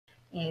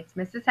It's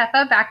Mrs.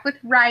 Heffa back with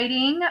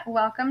writing.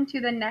 Welcome to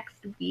the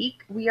next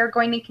week. We are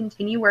going to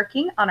continue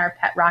working on our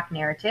pet rock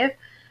narrative,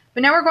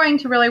 but now we're going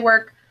to really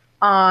work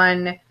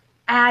on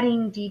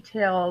adding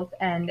details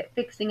and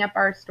fixing up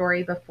our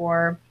story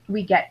before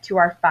we get to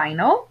our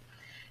final.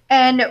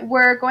 And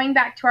we're going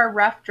back to our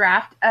rough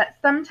draft.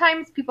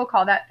 Sometimes people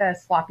call that the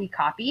sloppy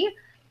copy.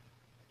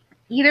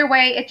 Either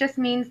way, it just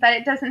means that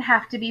it doesn't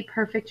have to be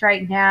perfect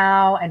right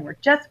now, and we're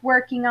just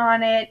working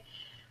on it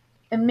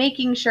and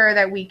making sure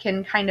that we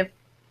can kind of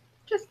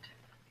just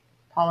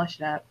polish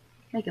it up,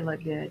 make it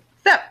look good.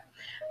 So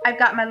I've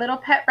got my little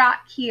pet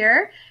rock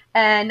here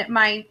and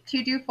my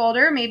to-do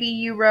folder. Maybe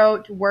you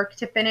wrote work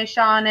to finish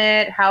on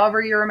it,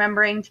 however you're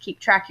remembering to keep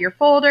track of your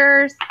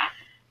folders.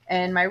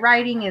 And my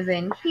writing is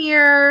in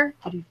here.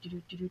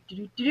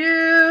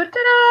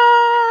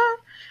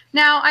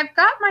 Now I've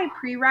got my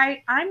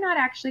pre-write. I'm not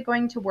actually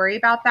going to worry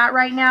about that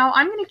right now.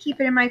 I'm going to keep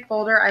it in my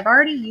folder. I've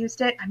already used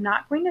it. I'm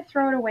not going to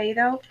throw it away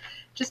though,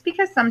 just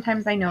because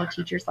sometimes I know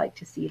teachers like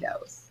to see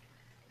those.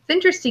 It's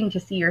interesting to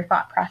see your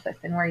thought process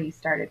and where you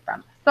started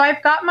from. So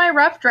I've got my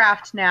rough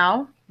draft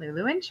now,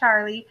 Lulu and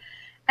Charlie.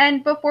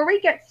 And before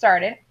we get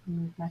started,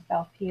 move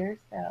myself here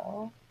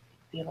so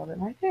be a little bit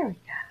more. There we go.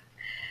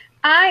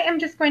 I am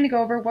just going to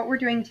go over what we're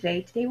doing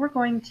today. Today we're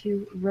going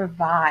to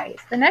revise.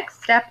 The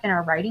next step in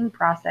our writing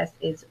process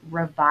is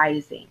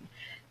revising.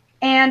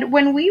 And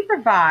when we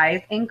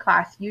revise in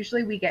class,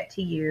 usually we get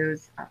to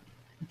use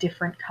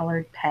different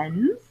colored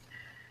pens.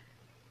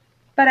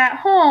 But at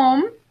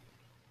home,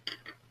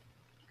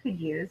 could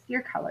use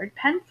your colored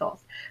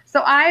pencils.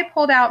 So I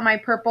pulled out my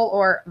purple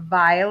or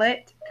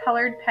violet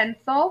colored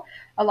pencil.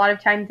 A lot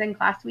of times in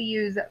class we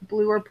use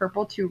blue or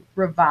purple to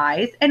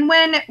revise. And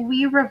when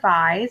we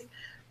revise,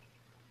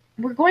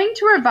 we're going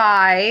to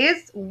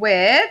revise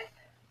with,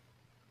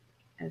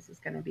 this is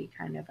going to be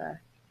kind of a,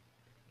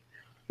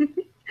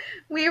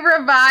 we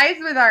revise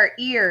with our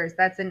ears.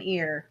 That's an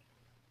ear.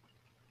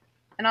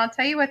 And I'll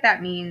tell you what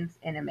that means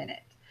in a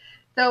minute.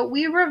 So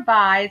we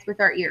revise with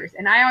our ears.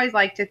 And I always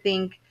like to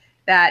think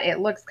that it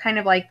looks kind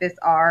of like this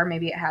R.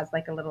 Maybe it has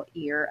like a little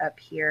ear up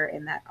here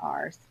in that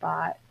R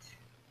spot.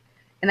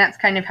 And that's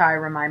kind of how I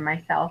remind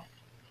myself.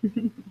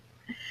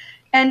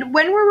 And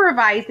when we're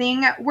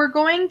revising, we're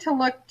going to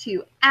look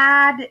to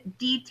add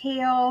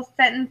details,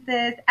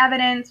 sentences,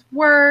 evidence,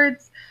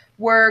 words.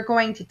 We're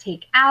going to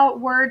take out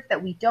words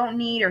that we don't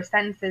need or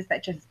sentences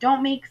that just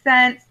don't make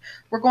sense.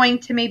 We're going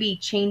to maybe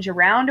change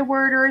around a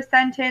word or a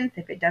sentence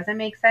if it doesn't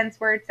make sense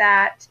where it's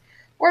at.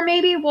 Or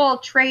maybe we'll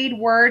trade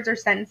words or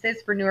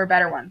sentences for newer,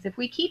 better ones. If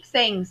we keep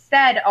saying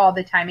said all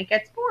the time, it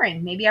gets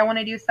boring. Maybe I want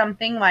to do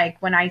something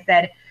like when I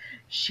said,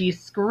 she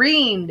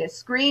screamed.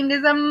 Screamed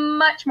is a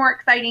much more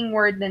exciting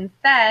word than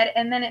said,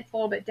 and then it's a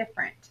little bit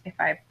different if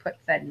I put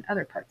said in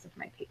other parts of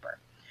my paper.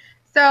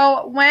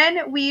 So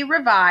when we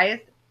revise,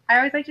 I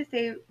always like to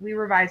say we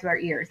revise with our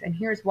ears, and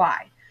here's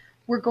why.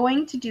 We're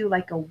going to do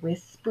like a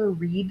whisper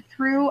read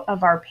through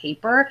of our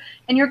paper,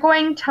 and you're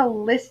going to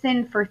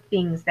listen for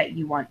things that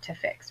you want to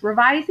fix.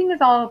 Revising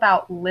is all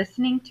about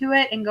listening to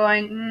it and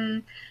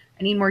going,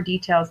 I need more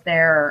details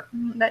there, or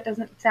that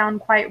doesn't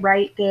sound quite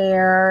right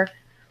there,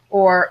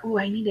 or,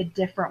 I need a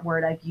different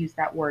word. I've used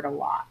that word a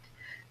lot.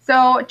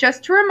 So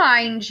just to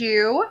remind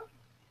you,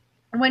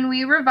 when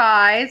we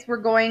revise, we're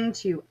going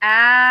to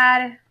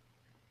add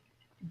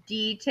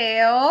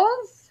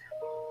details,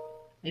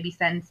 maybe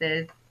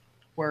sentences,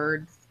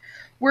 words.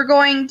 We're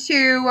going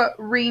to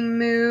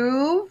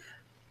remove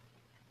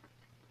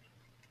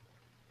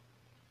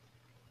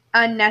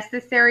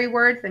unnecessary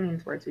words. That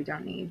means words we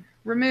don't need.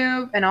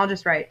 Remove, and I'll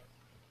just write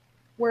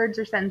words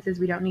or sentences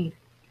we don't need.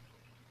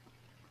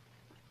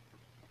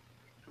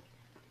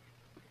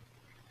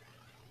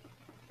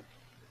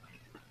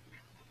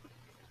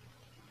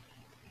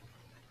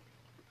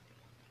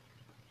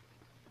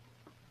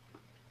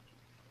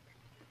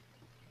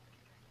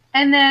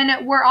 And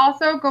then we're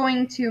also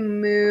going to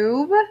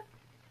move.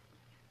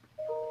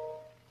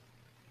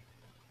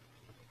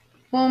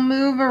 We'll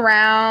move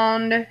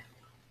around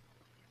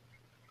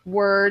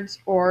words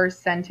or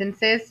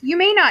sentences. You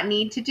may not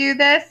need to do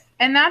this,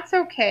 and that's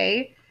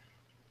okay.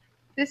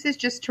 This is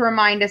just to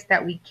remind us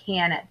that we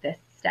can at this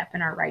step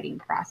in our writing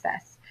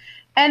process.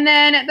 And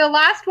then the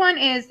last one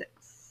is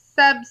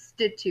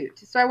substitute.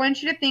 So I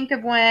want you to think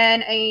of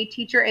when a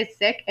teacher is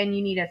sick and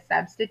you need a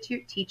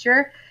substitute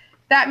teacher.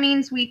 That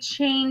means we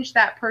change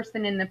that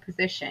person in the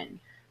position,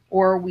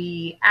 or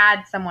we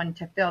add someone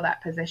to fill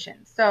that position.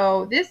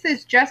 So this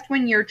is just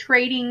when you're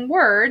trading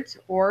words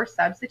or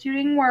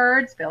substituting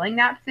words, filling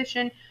that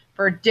position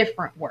for a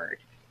different word.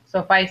 So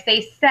if I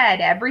say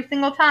said every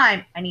single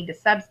time, I need to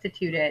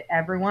substitute it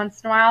every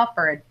once in a while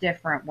for a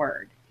different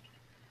word.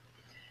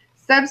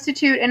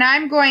 Substitute, and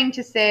I'm going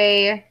to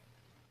say,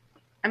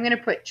 I'm going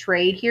to put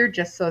trade here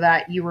just so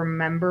that you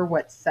remember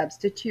what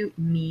substitute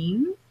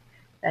means.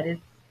 That is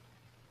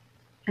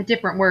a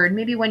different word,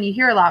 maybe one you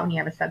hear a lot when you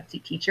have a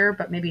substitute teacher,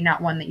 but maybe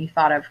not one that you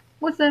thought of.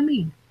 What's that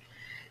mean?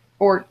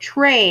 Or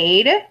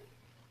trade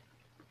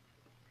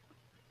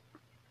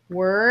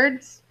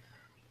words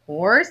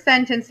or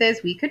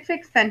sentences. We could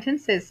fix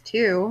sentences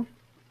too.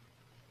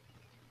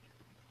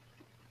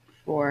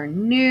 for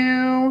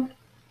new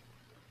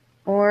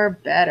or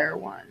better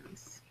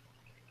ones.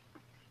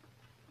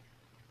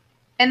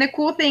 And the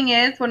cool thing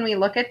is, when we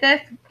look at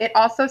this, it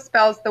also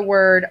spells the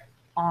word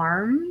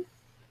arms.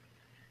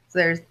 So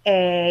there's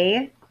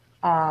A-R-M-S,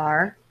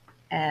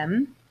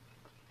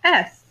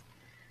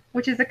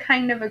 which is a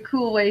kind of a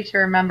cool way to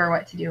remember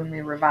what to do when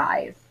we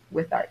revise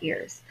with our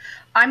ears.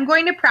 I'm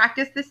going to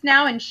practice this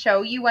now and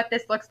show you what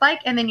this looks like,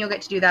 and then you'll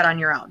get to do that on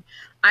your own.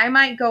 I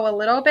might go a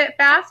little bit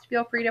fast.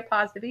 Feel free to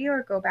pause the video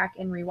or go back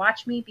and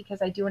rewatch me,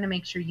 because I do want to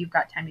make sure you've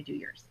got time to do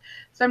yours.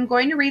 So I'm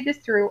going to read this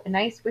through, a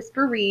nice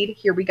whisper read.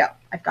 Here we go.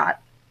 I've got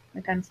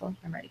my pencil.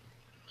 I'm ready.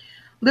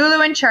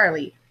 Lulu and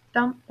Charlie.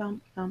 Thump,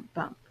 thump, thump,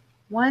 thump.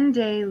 One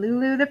day,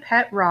 Lulu the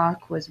pet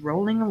rock was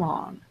rolling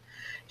along.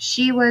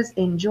 She was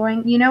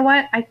enjoying, you know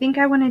what? I think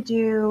I want to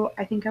do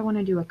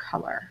a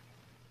color.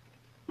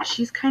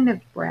 She's kind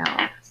of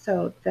brown.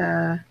 So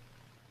the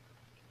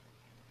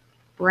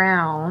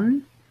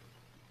brown,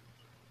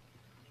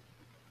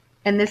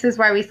 and this is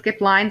why we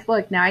skip lines.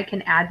 Look, now I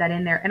can add that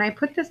in there. And I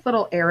put this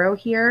little arrow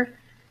here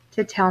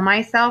to tell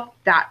myself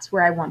that's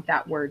where I want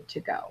that word to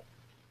go.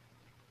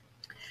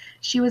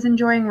 She was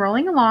enjoying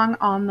rolling along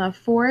on the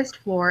forest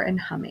floor and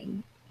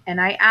humming.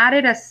 And I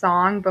added a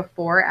song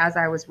before as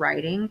I was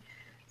writing,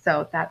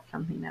 so that's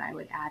something that I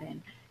would add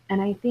in.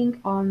 And I think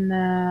on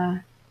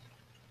the,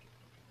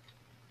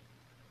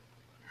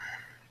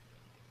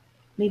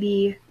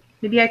 maybe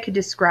I could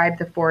describe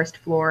the forest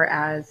floor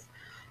as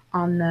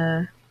on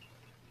the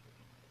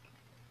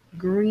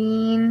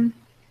green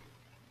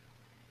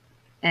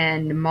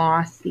and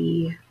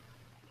mossy.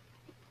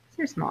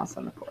 There's moss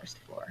on the forest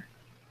floor.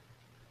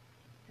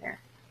 There.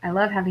 I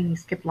love having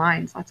these skip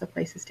lines, lots of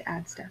places to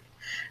add stuff.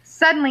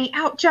 Suddenly,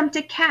 out jumped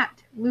a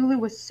cat. Lulu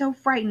was so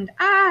frightened.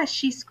 Ah,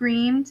 she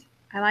screamed.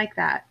 I like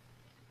that.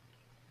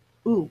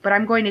 Ooh, but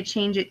I'm going to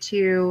change it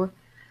to,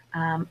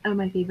 oh,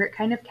 my favorite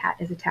kind of cat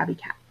is a tabby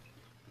cat.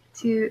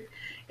 To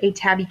a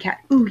tabby cat.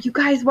 Ooh, you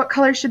guys, what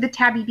color should the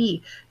tabby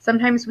be?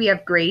 Sometimes we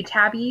have gray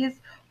tabbies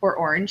or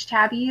orange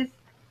tabbies.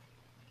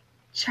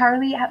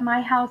 Charlie at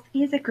my house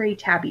is a gray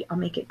tabby. I'll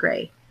make it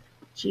gray.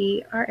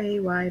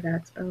 G-R-A-Y,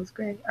 that spells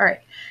gray. All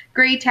right,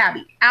 gray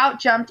tabby. Out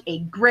jumped a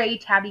gray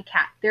tabby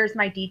cat. There's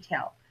my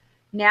detail.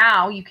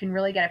 Now you can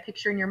really get a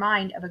picture in your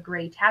mind of a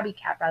gray tabby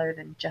cat rather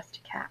than just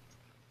a cat.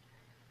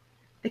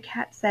 The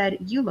cat said,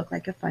 "You look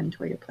like a fun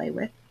toy to play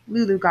with."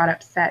 Lulu got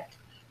upset.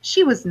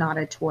 She was not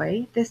a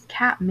toy. This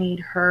cat made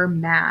her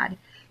mad.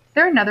 Is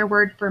there another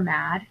word for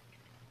mad?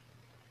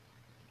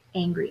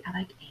 Angry. I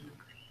like angry.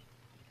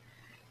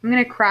 I'm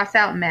going to cross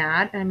out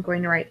mad, and I'm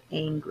going to write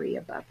angry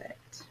above it.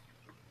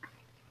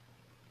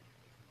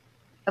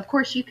 Of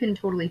course, you can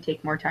totally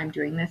take more time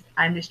doing this.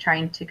 I'm just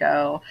trying to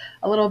go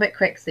a little bit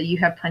quick so you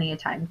have plenty of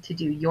time to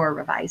do your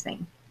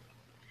revising.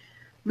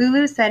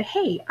 Lulu said,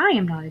 "Hey, I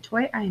am not a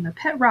toy. I am a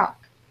pet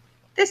rock."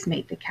 This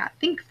made the cat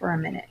think for a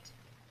minute.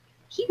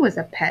 He was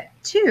a pet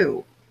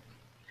too.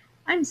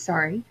 "I'm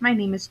sorry. My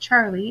name is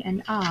Charlie,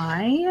 and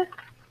I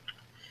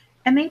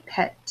am a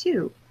pet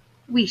too.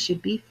 We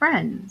should be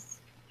friends."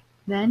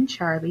 Then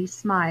Charlie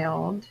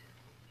smiled.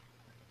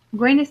 I'm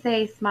going to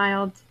say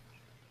smiled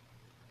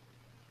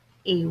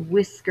a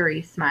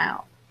whiskery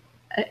smile.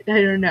 I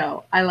don't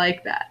know. I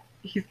like that.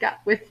 He's got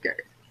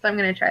whiskers. So I'm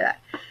going to try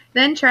that.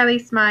 Then Charlie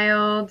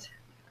smiled.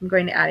 I'm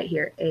going to add it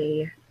here.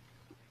 A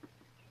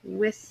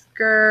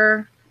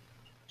whisker.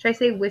 Should I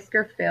say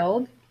whisker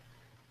filled?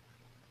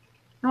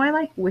 No, I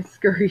like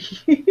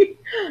whiskery.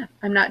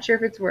 I'm not sure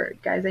if it's a word.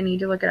 Guys, I need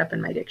to look it up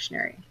in my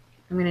dictionary.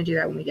 I'm going to do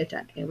that when we get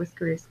done. A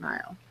whiskery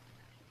smile.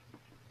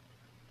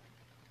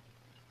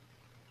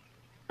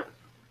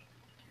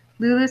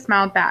 Lulu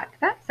smiled back.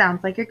 "That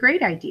sounds like a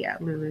great idea,"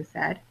 Lulu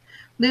said.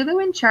 Lulu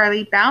and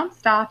Charlie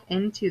bounced off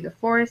into the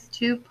forest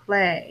to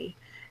play.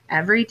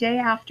 Every day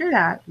after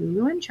that,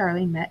 Lulu and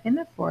Charlie met in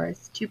the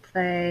forest to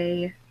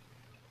play.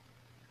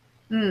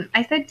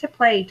 I said to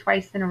play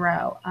twice in a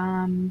row.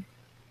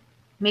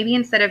 Maybe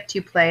instead of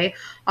to play,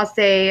 I'll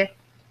say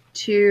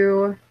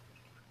to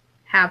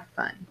have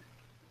fun.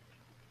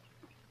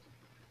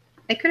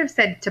 I could have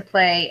said to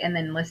play and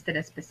then listed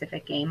a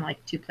specific game,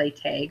 like to play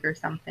tag or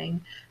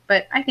something,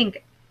 but I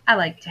think I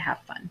like to have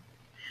fun.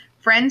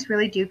 Friends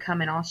really do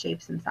come in all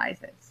shapes and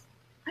sizes.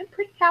 I'm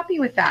pretty happy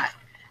with that.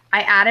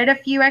 I added a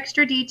few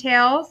extra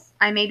details.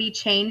 I maybe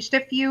changed a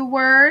few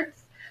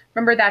words.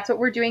 Remember, that's what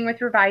we're doing with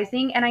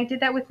revising, and I did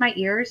that with my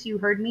ears. You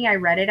heard me. I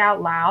read it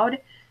out loud,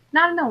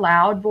 not in a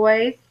loud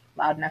voice,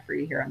 loud enough for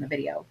you to hear on the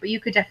video, but you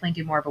could definitely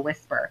do more of a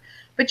whisper.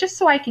 But just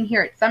so I can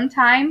hear it.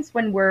 Sometimes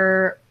when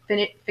we're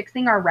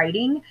fixing our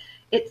writing,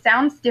 it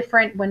sounds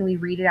different when we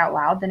read it out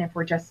loud than if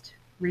we're just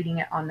reading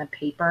it on the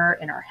paper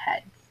in our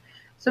heads.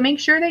 So make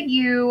sure that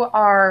you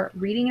are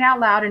reading it out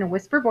loud in a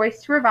whisper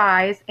voice to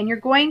revise, and you're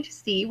going to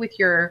see with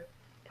your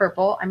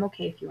purple, I'm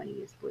okay if you want to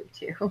use blue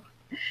too,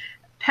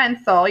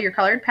 pencil, your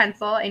colored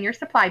pencil, and your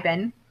supply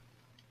bin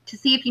to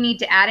see if you need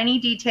to add any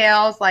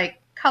details like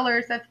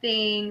colors of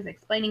things,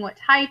 explaining what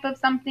type of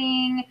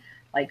something,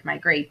 like my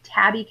gray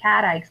tabby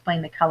cat, I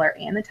explained the color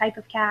and the type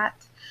of cat.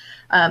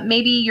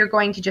 Maybe you're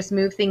going to just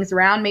move things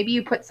around. Maybe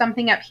you put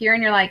something up here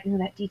and you're like, ooh,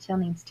 that detail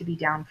needs to be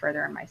down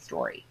further in my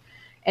story.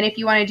 And if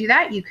you want to do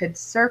that, you could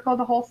circle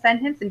the whole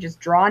sentence and just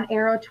draw an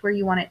arrow to where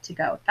you want it to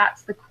go.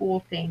 That's the cool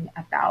thing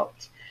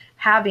about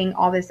having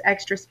all this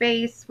extra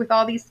space with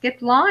all these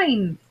skipped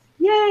lines.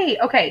 Yay!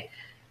 Okay,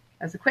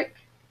 that's a quick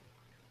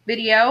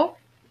video.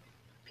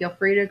 Feel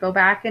free to go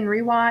back and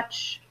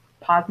rewatch.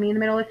 Pause me in the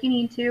middle if you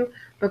need to,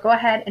 but go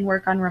ahead and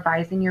work on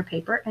revising your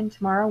paper, and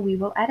tomorrow we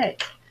will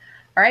edit.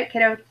 All right,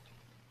 kiddos,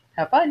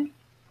 have fun.